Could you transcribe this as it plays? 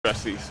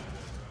besties?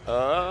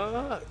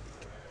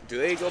 Do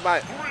they go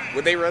by?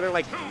 Would they rather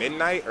like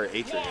Midnight or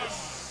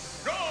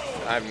Atreus?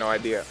 I have no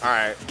idea. All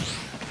right.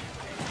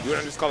 You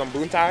want to just call them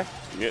Buntai?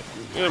 Yeah.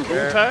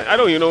 Buntai? I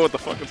don't even know what the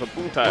fuck is a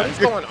Buntai. What is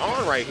going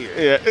on right here?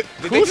 Yeah.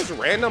 Did they just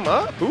random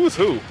up? Who's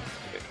who?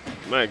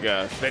 My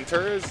gosh.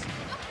 Ventura's.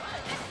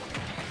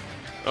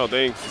 Oh,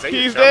 dang.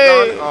 He's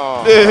dead.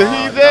 Oh,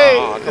 he's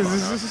dead.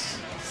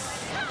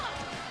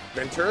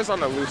 Ventura's on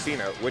the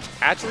Lucina, which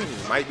actually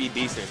might be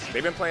decent.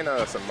 They've been playing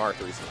some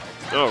Marth recently.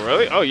 Oh,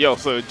 really? Oh, yo,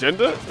 so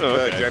Agenda? Oh,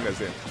 okay. The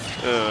Agenda's in.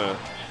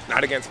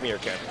 Not against me or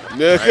Kevin. I'm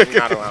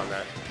not allowing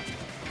that.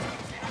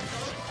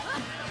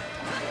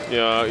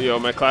 Yeah, yo,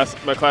 my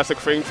classic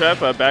frame trap,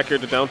 back here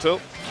to down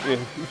tilt. Yeah.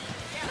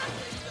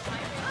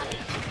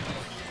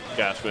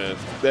 Gosh, man.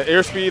 The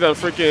airspeed on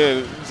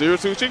freaking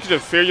 0-2, you can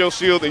just fair your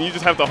shield and you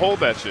just have to hold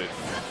that shit.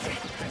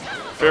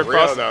 Fair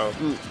cross. Though.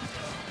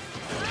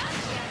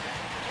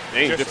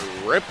 Dang, just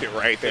ripped it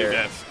right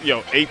there.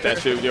 Yo, ate that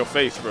shit with your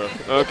face, bro.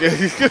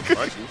 Okay.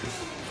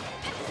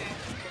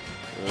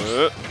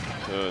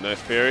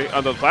 Nice parry.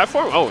 On the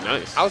platform? Oh,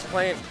 nice. I was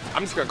playing,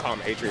 I'm just going to call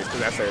him Atreus because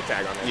that's their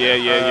tag on it.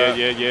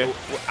 Yeah.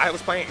 I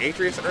was playing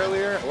Atreus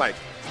earlier. Like,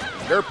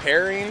 their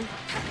parrying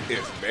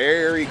is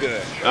very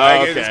good.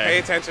 Like, just pay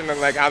attention to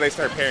like how they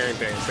start parrying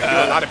things. They do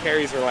a lot of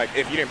parries where like,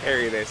 if you didn't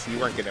parry this, you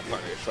weren't getting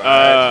punished. So,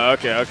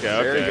 okay.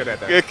 Very good at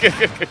that.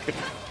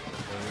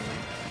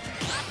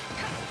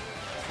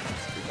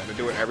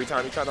 Do it every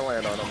time you try to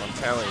land on them, I'm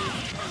telling you.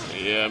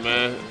 Yeah,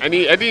 man. I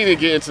need to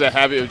get into the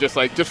habit of just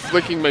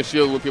flicking my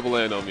shield when people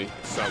land on me.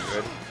 So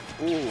good.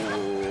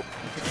 Ooh.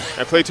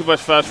 I play too much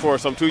Fast Forward,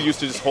 so I'm too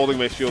used to just holding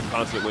my shield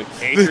constantly.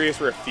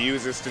 Atreus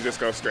refuses to just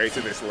go straight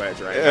to this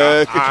ledge right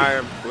now. I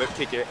am flip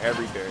kicking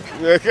everything.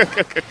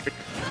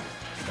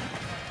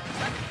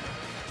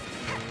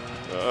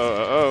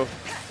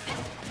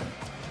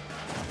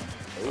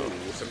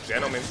 Ooh, some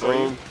gentlemen for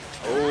you.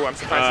 Oh, I'm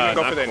surprised you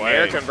didn't go for the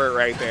Nair convert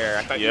right there.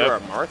 I thought you were a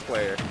Marth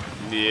player.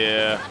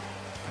 Yeah.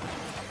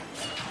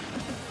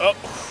 Oh.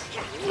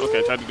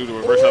 Okay, tried to do the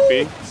reverse up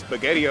B.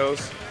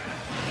 SpaghettiOs.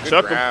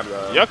 Chuck him.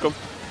 Yuck him.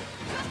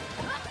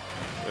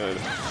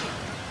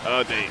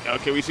 Oh, dang.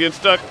 Okay, we see him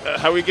stuck.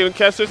 How we getting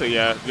catch this?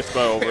 Yeah, just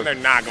about over. They're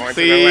not going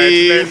to the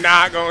ledge. They're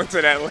not going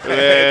to that ledge.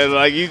 Yeah,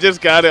 like, you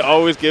just got to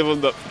always give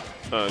him the...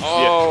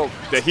 yeah.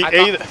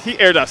 He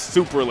aired us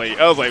super late.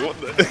 I was like, what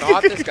the? I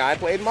thought this guy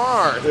played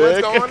Marth.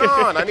 What's going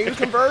on? I need a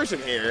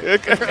conversion here.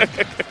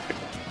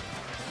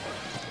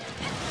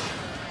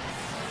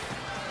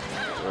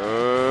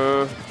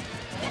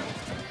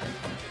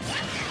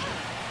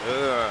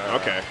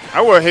 Okay.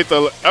 I would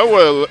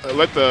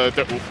let the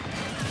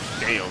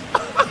damn.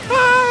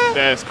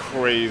 That's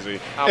crazy.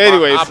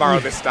 Anyways. I'll borrow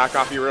this stock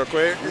off you real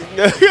quick.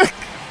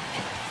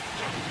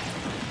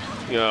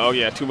 Oh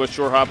yeah, too much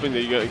short hopping.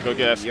 Then you go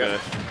get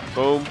smash.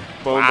 Boom,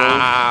 boom,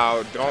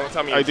 wow, don't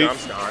tell me your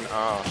jump's gone.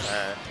 Oh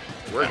man,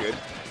 we're good.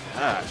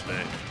 Gosh,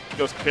 man,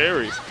 those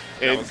carries.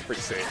 That was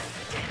pretty safe.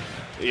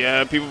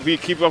 Yeah, people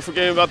keep on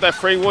forgetting about that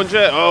frame one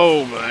jet.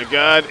 Oh my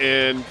god,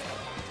 and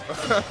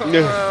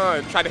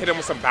try to hit him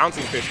with some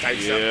bouncing fish type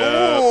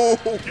stuff.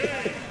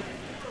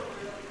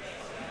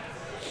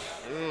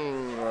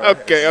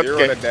 Okay.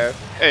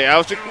 Hey, I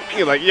was just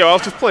I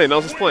was just playing.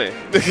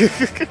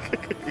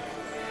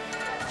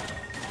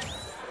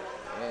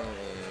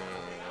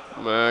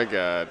 My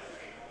God.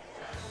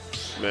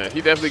 Man, he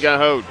definitely got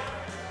hoed.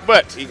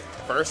 But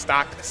first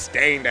stock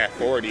stained at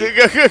 40.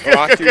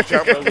 Block you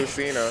jump with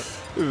Lucina.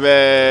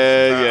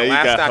 Man, yeah, he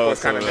last got stock hoed. was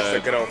kind of just a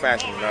good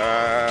old-fashioned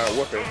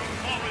whooping.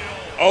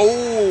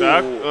 Oh.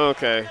 Doc?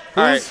 Okay.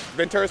 All right,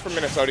 Ventura's from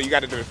Minnesota. You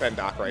got to defend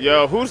Doc right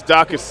Yo, whose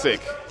Doc is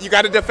sick? You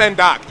got to defend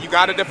Doc. Doc. You're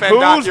Doc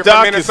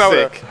from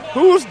Minnesota. is sick?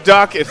 Whose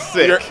Doc is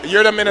sick?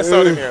 You're the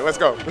Minnesotan here. Let's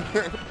go.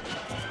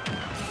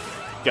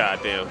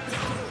 God damn.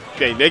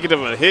 Okay, negative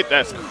on a hit.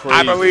 That's crazy.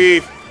 I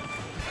believe.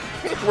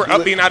 We're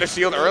up being out of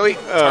shield early.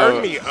 Turn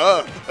me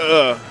up.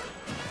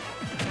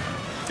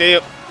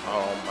 Damn.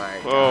 Oh my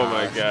god. Oh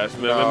my gosh,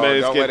 man. My man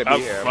is getting up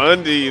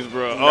fundies,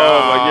 bro. No. Oh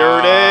my,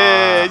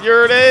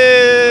 you're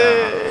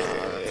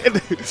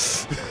dead.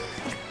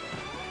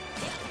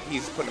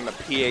 He's putting the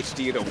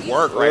PhD to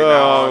work right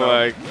now. Oh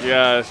my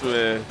gosh,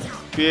 man.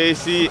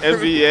 PhD,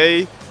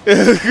 MBA,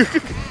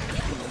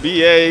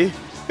 BA.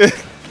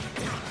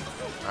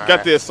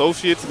 Got the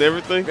associates and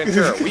everything.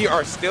 Ventura, we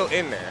are still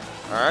in there.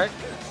 All right.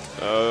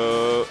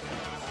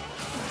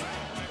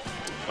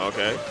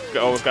 Okay.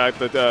 Almost got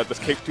the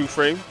kick 2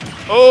 frame.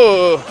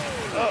 Oh.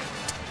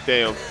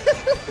 Damn.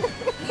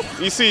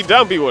 You see,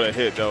 down B would have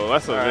hit though.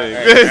 That's the thing.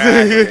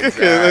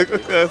 Exactly.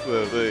 That's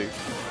the thing.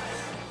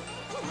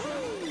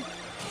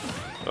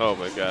 Oh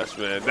my gosh,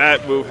 man.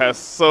 That move has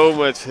so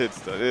much hits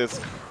though. It's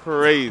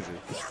crazy.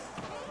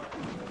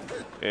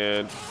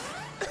 And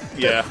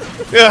yeah.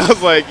 I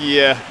was like,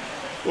 yeah.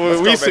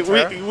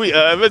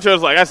 Ventura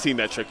was like, I've seen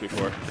that trick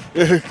before.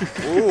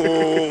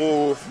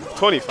 Ooh.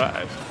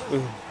 25.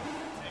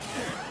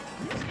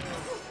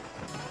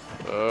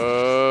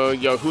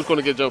 Yo, who's going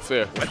to get jump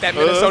fair? Let that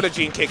Minnesota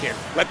gene kick in.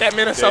 Let that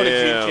Minnesota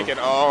gene kick in.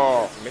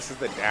 Oh, misses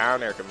the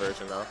down air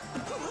conversion though.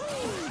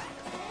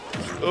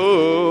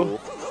 Ooh.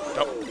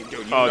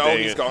 Dude, you know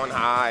he's going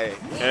high.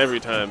 Every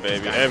time,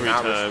 baby. Every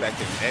time.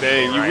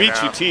 Dang, you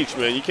reach, you teach,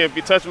 man. You can't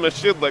be touching my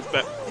shit like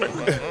that.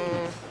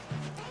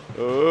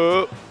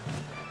 Oh.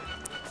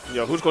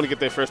 Yo, who's going to get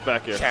their first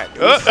back here?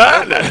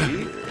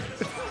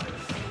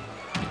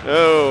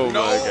 Oh,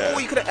 no, my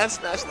God. You could have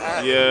S-smashed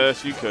that.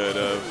 Yes, you could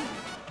have.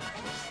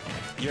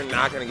 You're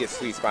not going to get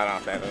sweet spot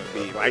off that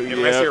B, like,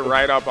 unless you're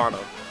right up on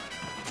him.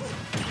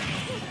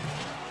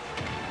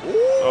 Ooh.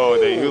 Oh,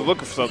 he was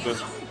looking for something.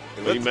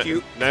 It looks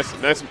cute.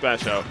 Nice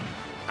bash out.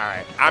 All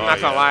right. I'm not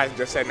going to lie.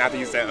 Just said not to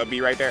use that B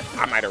right there.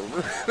 I might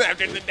have,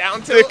 after the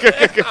down tilt,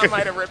 I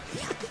might have ripped.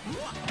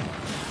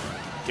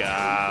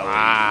 Golly.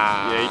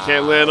 Wow. Yeah, you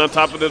can't land on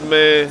top of this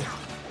man.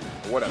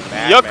 What a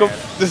bad Yuck man.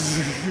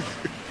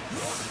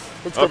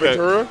 Let's go,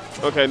 Ventura.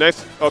 Okay,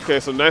 nice. Okay,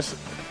 so nice,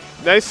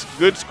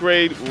 good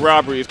grade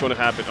robbery is going to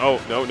happen.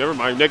 Oh, no, never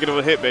mind. Negative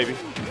a hit, baby.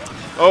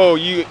 Oh,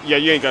 you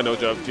ain't got no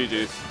jump.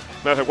 GG's.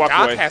 Matter of fact, walk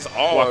away. has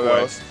all of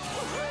those.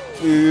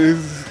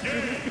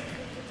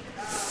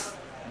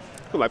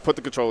 Like, put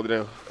the controller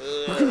down.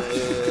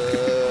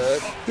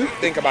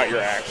 Think about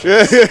your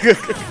actions.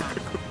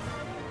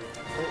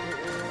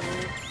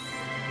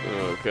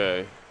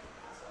 Okay.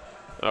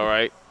 All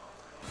right.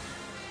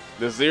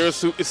 The Zero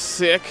Suit is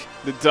sick.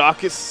 The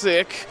Doc is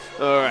sick.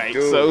 All right.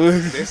 Dude, so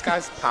this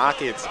guy's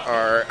pockets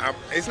are,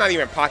 it's not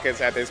even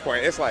pockets at this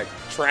point. It's like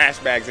trash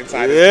bags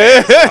inside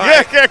his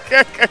pants.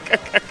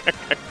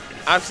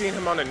 I've seen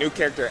him on a new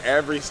character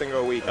every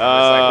single week. And it's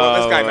like, well,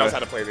 this guy knows how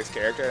to play this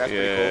character. That's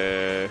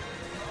pretty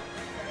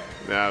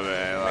cool. Nah,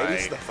 man. Maybe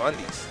it's the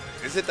fundies.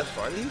 Is it the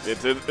fundies?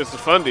 It's the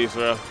fundies,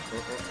 bro.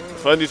 The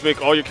fundies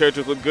make all your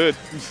characters look good.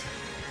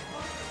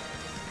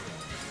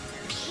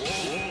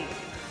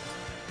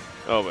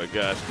 Oh my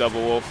gosh, double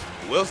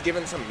wolf. Will's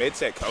giving some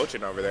mid-set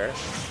coaching over there.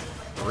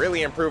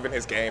 Really improving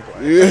his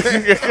gameplay.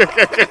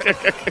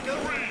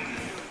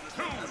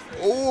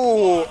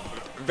 Ooh,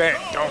 Vent,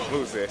 don't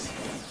lose this.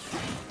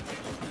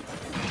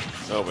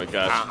 Oh my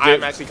gosh.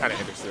 I'm actually kind of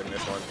interested in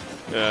this one.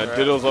 Yeah,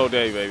 diddles all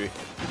day, baby.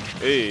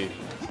 Hey.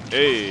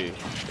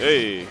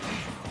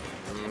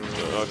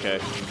 Okay.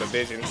 The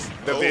visions.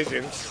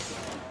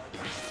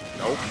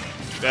 Nope.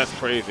 That's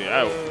crazy.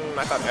 I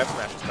thought F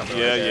smash was coming.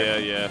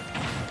 Yeah.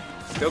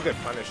 Still good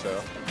punish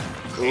though.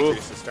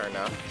 Atreus' turn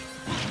now.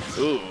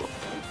 Ooh.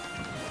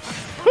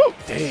 Whew.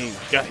 Dang,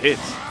 got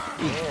hits.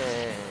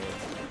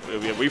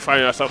 We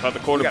find ourselves out the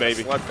corner,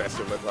 baby. Slugfest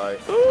it look like.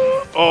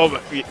 Oh,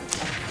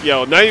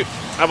 yo, I'm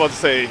about to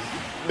say,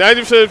 90%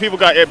 of the people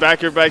got it back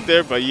here, back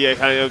there, but yeah,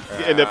 kind of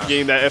end up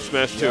getting that F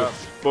smash too. Yep.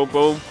 Boom,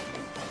 boom.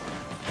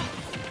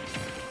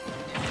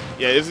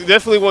 Yeah, it's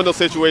definitely one of those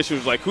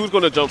situations like, who's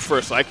going to jump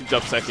first so I can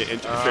jump second and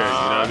interfere, you know what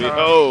I mean?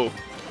 Oh.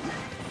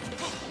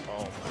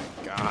 Oh,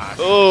 my gosh.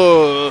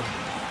 Oh.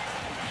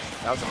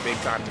 That was a big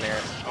time there.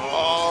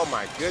 Oh,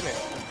 my goodness.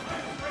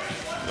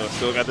 Oh,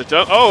 still got the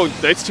jump. Oh,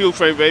 nice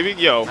two-frame, baby.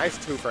 Yo.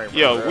 Nice two-frame.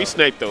 Yo, we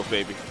sniped those,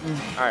 baby.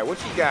 All right, what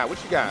you got?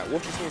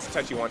 Wolf just needs to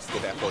touch you once to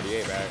get that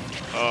 48 back.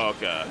 Oh,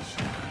 gosh.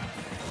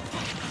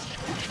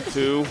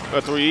 2,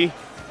 3.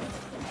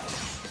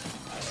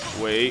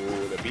 Wait.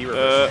 Ooh, the B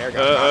reverse there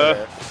got out of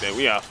there. Man,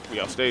 we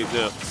off stage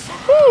now.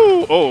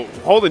 Woo! Oh,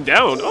 holding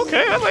down.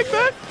 Okay, I like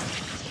that.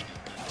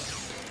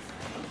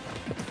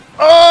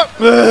 Oh!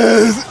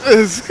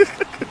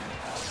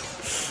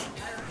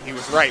 He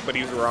was right, but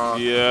he was wrong.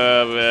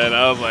 Yeah, man.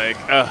 I was like,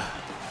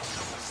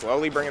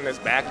 slowly bringing this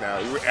back now.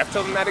 You F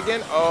tilting that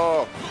again?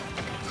 Oh.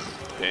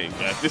 Dang,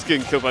 gosh. Just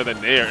getting killed by the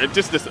nair. And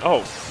just this.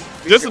 Oh.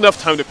 Just enough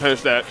time to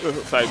punish that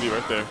side B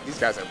right there. These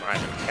guys are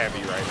vibing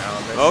heavy right now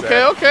on this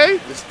set. Okay.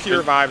 Just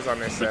pure vibes on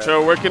this set.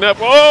 Control working up.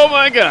 Oh,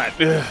 my God.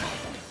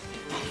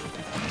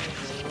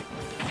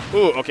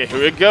 Ooh, okay,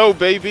 here we go,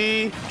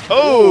 baby.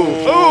 Oh,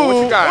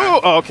 what you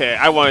got? Oh, okay.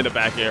 I wanted the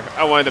back air.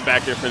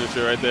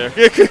 Finisher right there.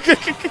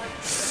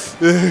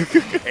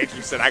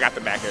 Atreus said, I got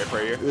the back air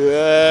for you.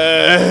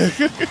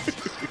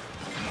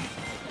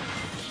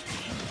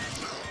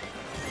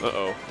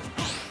 Uh-oh.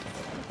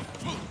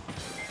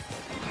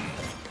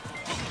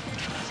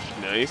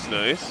 Nice.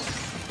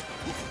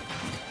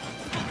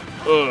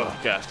 Oh,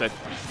 gosh, that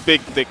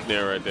big, thick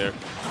nair right there.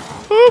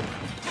 Boop.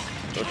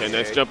 Okay,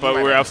 nice jump out.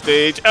 We're off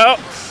stage. Oh!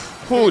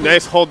 Ooh,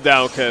 nice hold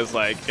down, because,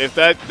 like, if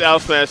that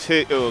down smash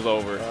hit, it was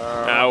over.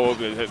 I would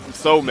have been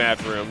so mad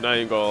for him, not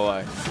even gonna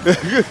lie.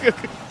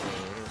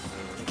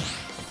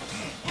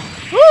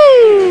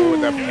 Woo!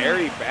 With the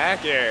parry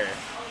back air.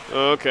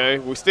 Okay,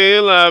 we stay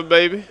alive,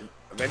 baby.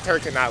 Ventura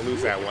cannot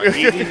lose that one.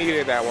 He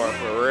needed that one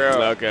for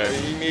real. Okay.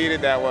 He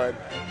needed that one.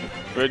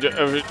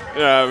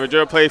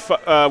 Ventura play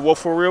Wolf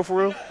for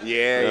real?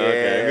 Yeah.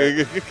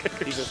 Okay.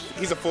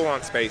 He's a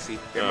full-on Spacey,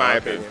 in my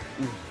opinion.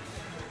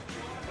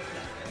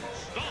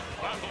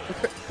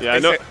 Yeah, I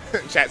know.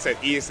 Chat said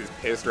Eas is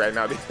pissed right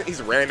now.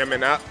 He's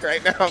randoming up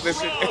right now. This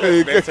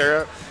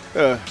Ventura.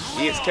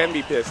 Eas can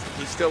be pissed.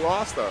 He still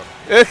lost, though.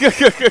 He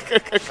just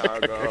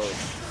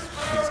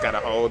got to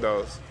hold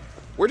those.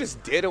 We're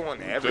just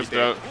dittoing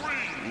everything.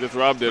 Just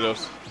Rob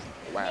dittos.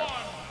 Wow.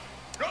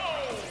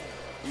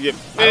 Yeah,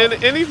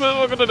 and these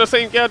motherfuckers are the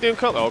same goddamn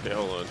color. Okay,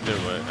 hold on.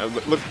 Never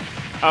mind. Look,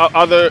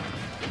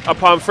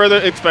 upon further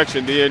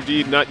inspection, they are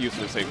indeed not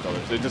using the same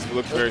colors. They just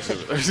look very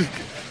similar.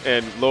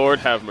 And Lord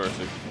have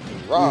mercy.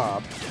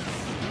 Rob.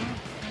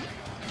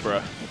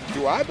 Bruh.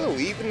 Do I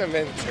believe in the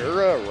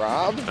Ventura,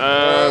 Rob?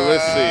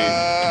 Let's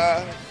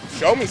see.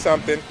 Show me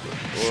something.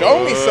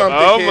 Show me something,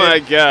 Oh kid. my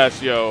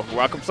gosh, yo.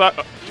 Rock'em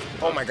sock.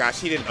 Oh my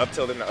gosh, he didn't up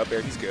tilt in the up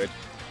air. He's good.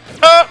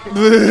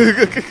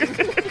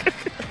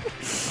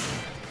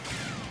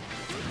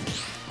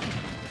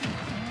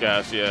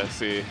 Gosh, yeah,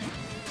 see.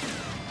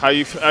 How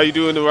you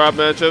do in the Rob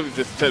matchup, it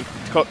just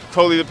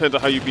totally depends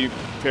on how you be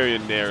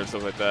parrying there and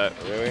stuff like that.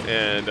 Really?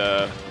 And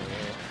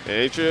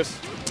Atreus,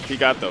 he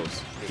got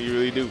those. He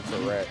really do.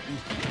 Correct.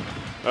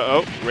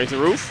 Uh-oh, raise the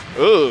roof.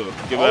 Ugh,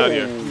 get out of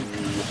here.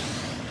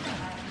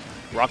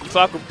 Rock'em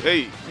sock'em,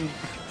 hey.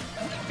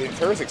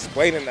 Ventura's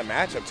explaining the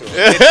matchup to him.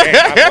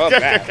 I love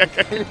that.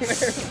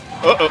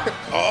 Uh-oh.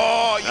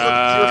 Oh, you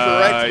were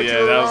correct, but yeah, you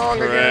were that wrong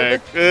was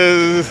correct.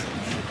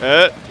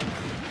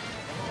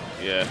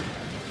 Yeah.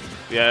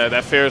 Yeah,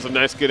 that fair is a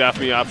nice, good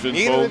me option.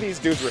 Neither of these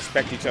dudes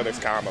respect each other's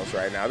combos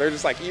right now. They're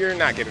just like, you're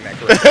not getting that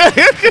correct.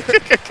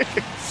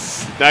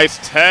 Nice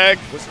tag.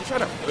 Was he trying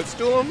to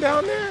footstool him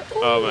down there?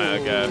 Ooh. Oh, my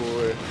God.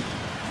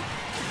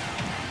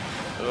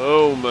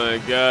 Oh, my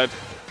God.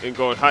 And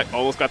going high.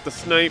 Almost got the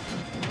snipe.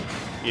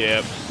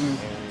 Yeah.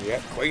 Yeah,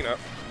 clean up.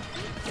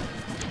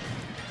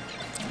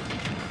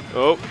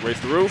 Oh, raise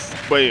the roof.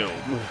 Bam.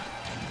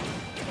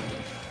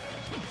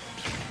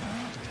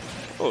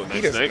 Oh, nice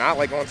he does snipe. not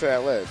like going to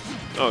that ledge.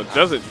 Oh, it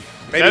doesn't.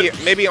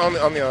 Maybe on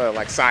the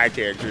like side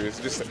characters,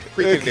 just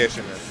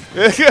preconditioning.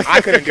 I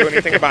couldn't do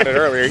anything about it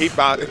earlier. He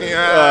bought.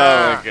 Yeah.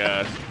 Oh my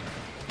gosh.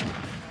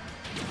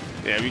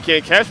 Yeah, if you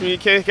can't catch me, you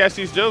can't catch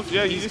these jumps.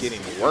 Yeah, he's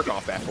getting work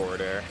off that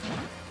forward air.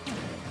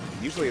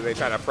 Usually they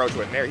try to approach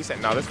with an air. He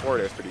said, "No, this forward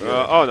air is pretty good."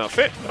 Oh no,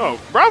 fit. Oh,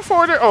 Rob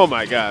forward air. Oh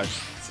my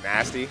gosh. It's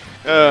nasty.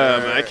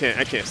 Man, I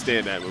can't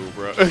stand that move,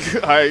 bro. He's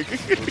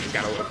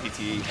got a little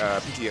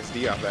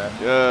PTSD off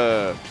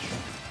that.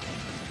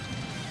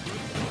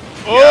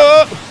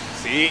 Oh!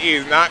 See,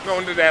 he's not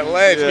going to that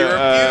ledge. He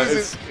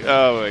refuses.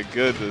 Oh my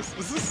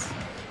goodness.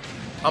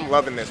 I'm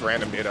loving this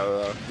random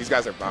ditto though. These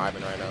guys are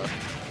vibing right now.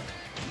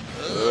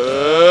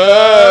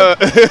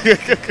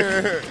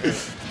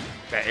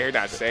 That air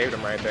dodge saved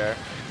him right there.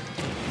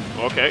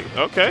 Okay.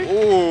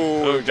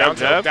 Ooh, down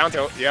tilt, down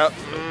tilt. Yep.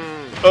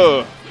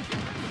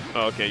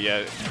 Okay,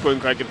 yeah. Couldn't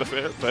quite get the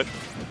fair, but.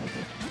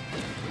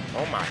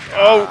 Oh my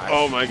gosh.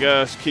 Oh my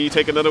gosh. Can you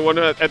take another one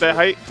at that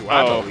height? Do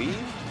I believe?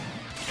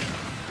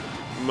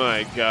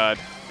 My God.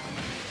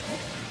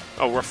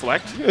 Oh,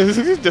 reflect?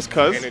 Just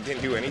cuz. And it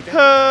didn't do anything?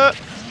 Don't.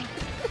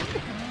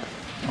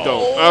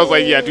 I was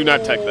like, yeah, do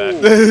not tech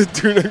that.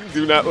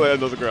 do not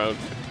land on the ground.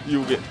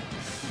 You get.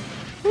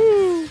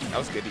 Woo. That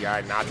was good,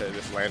 guy, not to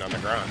just land on the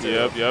ground. Too.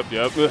 Yep.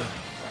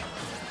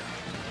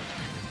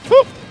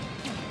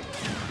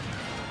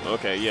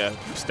 Okay, yeah.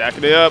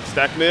 Stacking it up.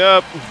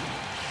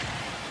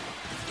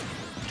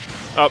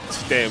 Oh,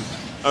 damn.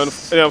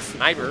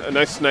 Sniper. A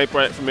nice snipe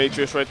right from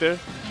Atreus right there.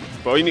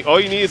 But all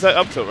you need is that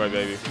up tilt, right,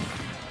 baby?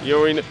 You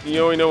already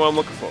know what I'm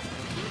looking for.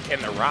 Can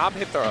the Rob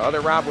hit the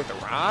other Rob with the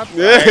Rob?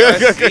 Right,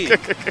 let's see.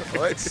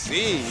 Let's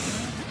see.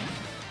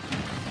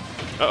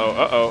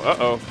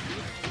 Uh-oh.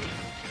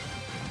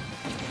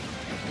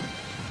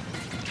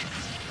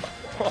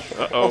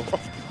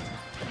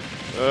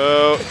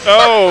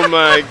 Oh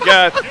my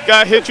God!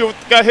 Got hit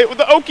with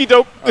the okey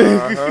doke.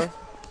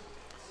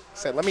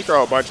 Said, let me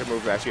throw a bunch of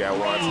moves at you at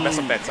once. Mess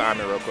up that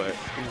timing real quick.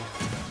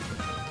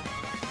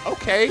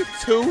 Okay,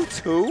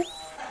 2-2.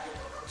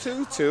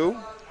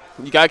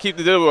 You gotta keep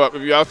the ditto up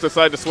if y'all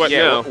decide to sweat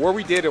now. Where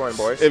we dittoing,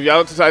 boys? If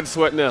y'all decide to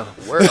sweat now.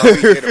 Where are we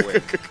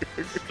dittoing?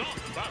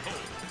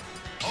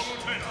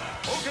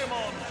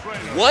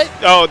 What?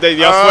 Oh, y'all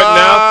sweat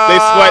now? They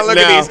sweat look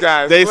now. At these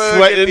guys. They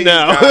sweating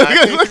now.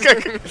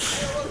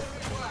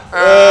 He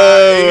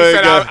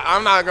said,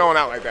 I'm not going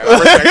out like that.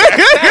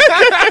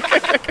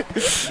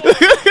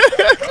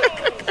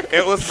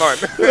 It was fun.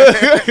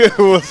 It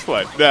was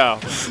fun. Now.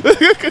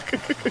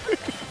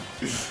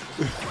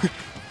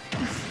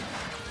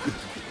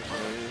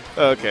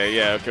 Okay,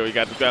 yeah, okay, we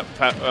got the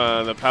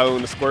paddle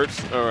and the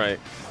squirts. All right.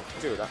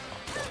 Dude,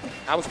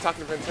 I was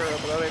talking to Ventura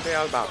the other day.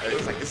 I was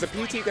like, is the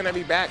PT going to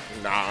be back?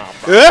 Nah,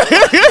 bro.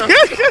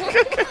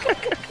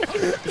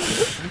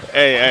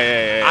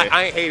 Hey.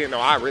 I ain't hating, though.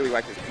 I really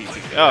like this PT.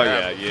 Oh,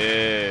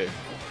 yeah.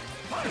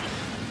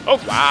 Oh,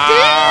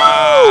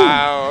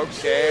 wow.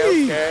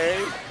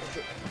 Okay.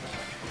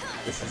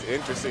 This is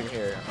interesting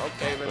here.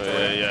 Okay,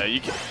 Ventura. Yeah,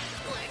 you can.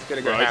 Let's get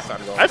a good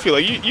halftime going. I feel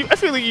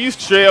like you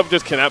straight up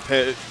just cannot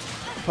punch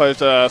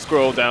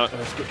scroll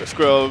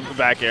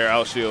back air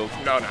out shield.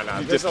 No.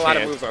 There's a lot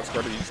of moves on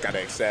Squirtle you just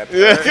gotta accept.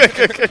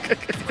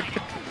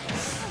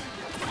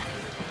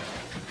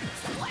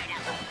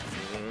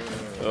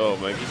 Oh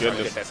my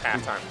goodness. Get this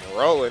halftime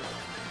rolling.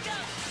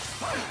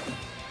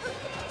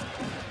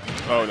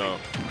 Oh no.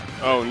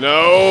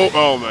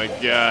 Oh my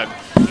God.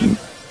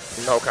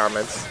 No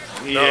comments.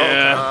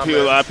 Yeah,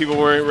 a lot of people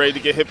weren't ready to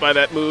get hit by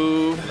that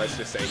move. Let's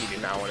just say he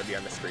did not want to be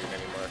on the screen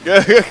anymore.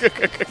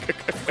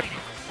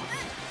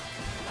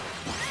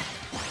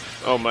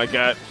 Oh my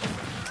god.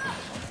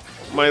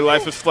 My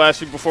life is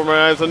flashing before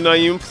my eyes. I'm not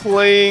even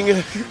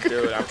playing.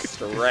 Dude, I'm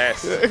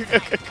stressed.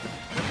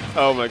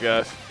 Oh my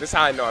gosh. This is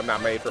how I know I'm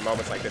not made for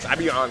moments like this. I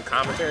be on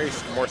commentary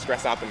more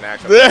stressed out than the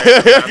actual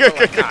I'm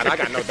like, God, I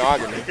got no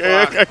dog in me.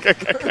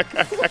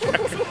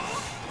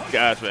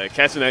 Gosh, man.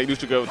 Catching that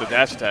neutral go with the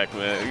dash attack,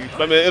 man.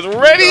 My man is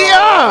ready.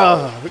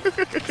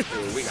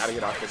 Dude, we got to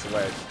get off this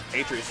ledge.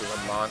 Atreus is a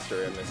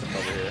monster in this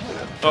over here.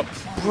 Oh,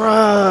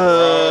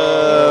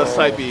 bruh.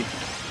 Side B.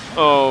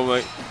 Oh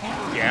my.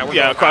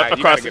 Yeah,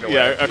 across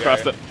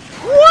the.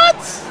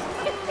 What?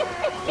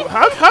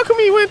 How come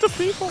he went to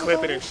free fall?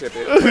 Clip it and ship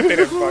it. Clip it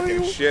and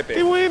fucking ship it.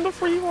 He went to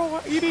free fall.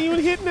 He didn't even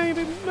hit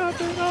nothing.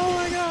 Oh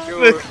my god.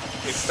 Dude,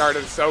 it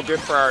started so good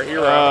for our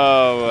hero.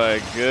 Oh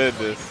my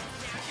goodness.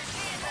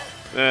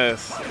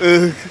 Yes.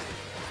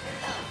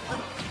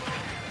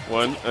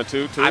 1,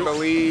 2, 2. I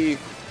believe.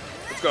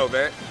 Let's go,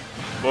 Vent.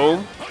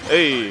 Boom.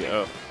 Hey.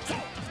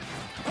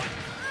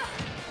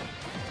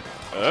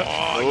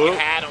 Oh, you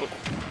had him.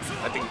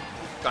 I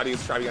thought he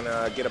was probably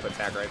gonna get up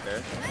attack right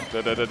there.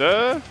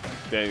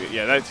 Dang it.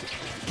 Yeah, that's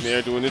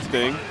Nair doing its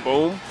thing.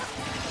 Boom.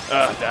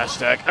 Dash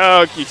attack.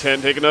 Oh, you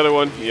can't take another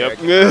one. Yep.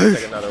 Yeah,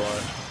 take another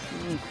one.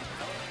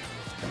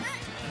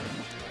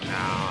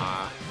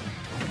 Nah.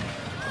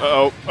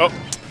 Uh-oh. Oh.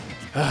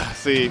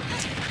 See.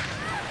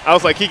 I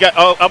was like, he got.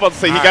 Oh, I'm about to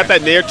say he got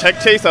that Nair check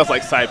chase. I was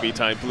like, side B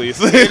time, please.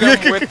 Hit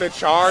him with the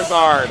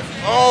Charizard.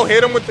 Oh,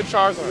 hit him with the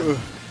Charizard.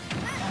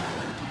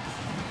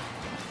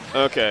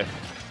 Okay.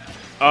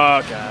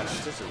 Oh gosh.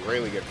 This is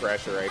really good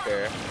pressure right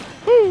there.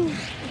 Woo.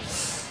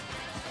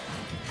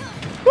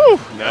 Woo.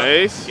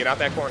 Nice. Get out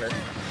that corner.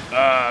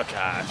 Oh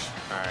gosh.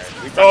 All right.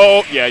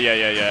 Oh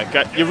yeah.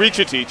 Got you. Reach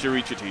your teach. You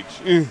reach your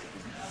teach.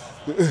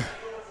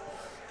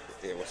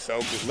 It was so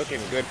good,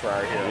 looking good for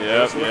our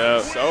hero.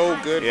 Yep. So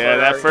good. Yeah, for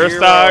that our first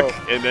hero.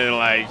 stock, and then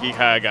like he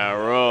kind of got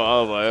rolled.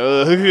 I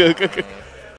was like, ugh.